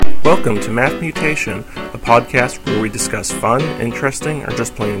Welcome to Math Mutation, a podcast where we discuss fun, interesting, or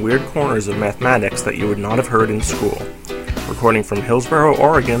just plain weird corners of mathematics that you would not have heard in school. Recording from Hillsboro,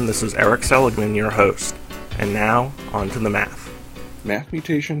 Oregon, this is Eric Seligman, your host. And now, on to the math. Math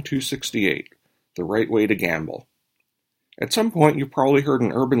Mutation 268, The Right Way to Gamble. At some point you've probably heard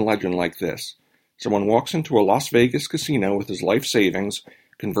an urban legend like this. Someone walks into a Las Vegas casino with his life savings,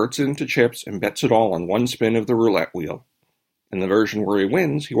 converts it into chips, and bets it all on one spin of the roulette wheel. In the version where he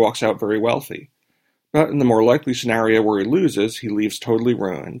wins, he walks out very wealthy. But in the more likely scenario where he loses, he leaves totally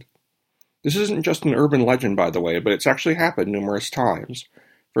ruined. This isn't just an urban legend, by the way, but it's actually happened numerous times.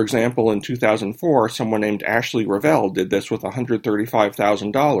 For example, in 2004, someone named Ashley Revell did this with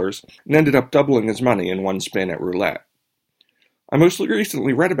 $135,000 and ended up doubling his money in one spin at roulette. I most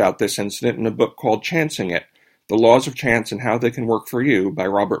recently read about this incident in a book called Chancing It, The Laws of Chance and How They Can Work for You by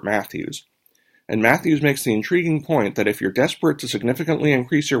Robert Matthews. And Matthews makes the intriguing point that if you're desperate to significantly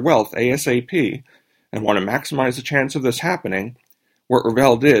increase your wealth ASAP and want to maximize the chance of this happening, what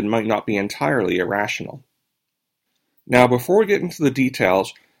Revell did might not be entirely irrational. Now, before we get into the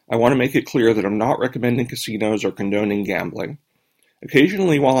details, I want to make it clear that I'm not recommending casinos or condoning gambling.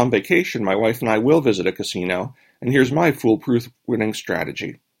 Occasionally while on vacation, my wife and I will visit a casino, and here's my foolproof winning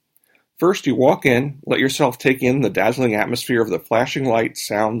strategy. First, you walk in, let yourself take in the dazzling atmosphere of the flashing lights,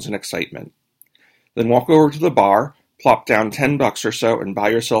 sounds, and excitement. Then walk over to the bar, plop down $10 or so, and buy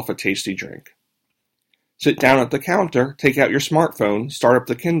yourself a tasty drink. Sit down at the counter, take out your smartphone, start up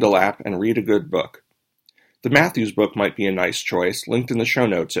the Kindle app, and read a good book. The Matthews book might be a nice choice, linked in the show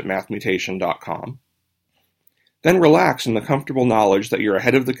notes at mathmutation.com. Then relax in the comfortable knowledge that you're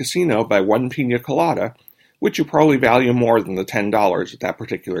ahead of the casino by one pina colada, which you probably value more than the $10 at that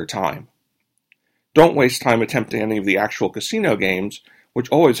particular time. Don't waste time attempting any of the actual casino games, which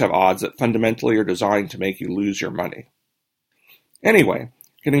always have odds that fundamentally are designed to make you lose your money. Anyway,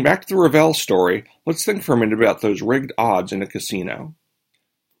 getting back to the Revell story, let's think for a minute about those rigged odds in a casino.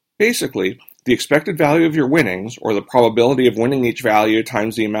 Basically, the expected value of your winnings, or the probability of winning each value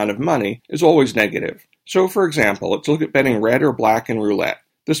times the amount of money, is always negative. So for example, let's look at betting red or black in roulette.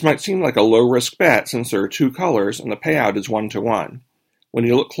 This might seem like a low-risk bet since there are two colors and the payout is 1-to-1. When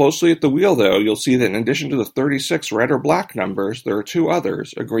you look closely at the wheel, though, you'll see that in addition to the 36 red or black numbers, there are two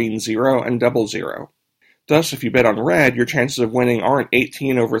others, a green 0 and double 0. Thus, if you bet on red, your chances of winning aren't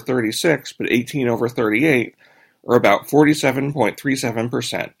 18 over 36, but 18 over 38, or about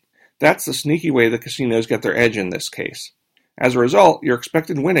 47.37%. That's the sneaky way the casinos get their edge in this case. As a result, your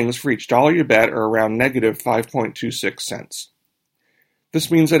expected winnings for each dollar you bet are around negative 5.26 cents.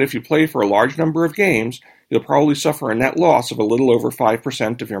 This means that if you play for a large number of games, you'll probably suffer a net loss of a little over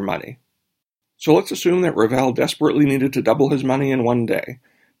 5% of your money. So let's assume that Revell desperately needed to double his money in one day.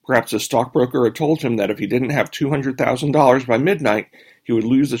 Perhaps his stockbroker had told him that if he didn't have $200,000 by midnight, he would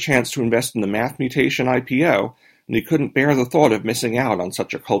lose the chance to invest in the Math Mutation IPO, and he couldn't bear the thought of missing out on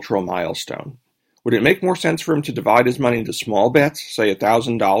such a cultural milestone. Would it make more sense for him to divide his money into small bets, say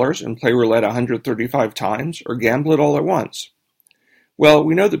 $1,000, and play roulette 135 times, or gamble it all at once? Well,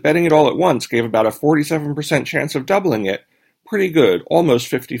 we know that betting it all at once gave about a 47% chance of doubling it. Pretty good,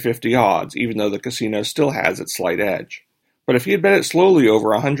 almost 50-50 odds, even though the casino still has its slight edge. But if he had bet it slowly over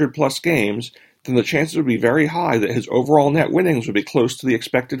 100-plus games, then the chances would be very high that his overall net winnings would be close to the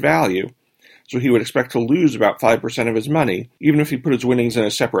expected value, so he would expect to lose about 5% of his money, even if he put his winnings in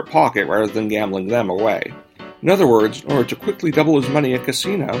a separate pocket rather than gambling them away. In other words, in order to quickly double his money at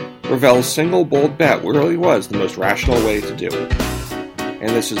casino, Revell's single bold bet really was the most rational way to do it. And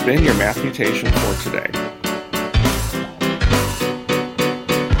this has been your Math Mutation for today.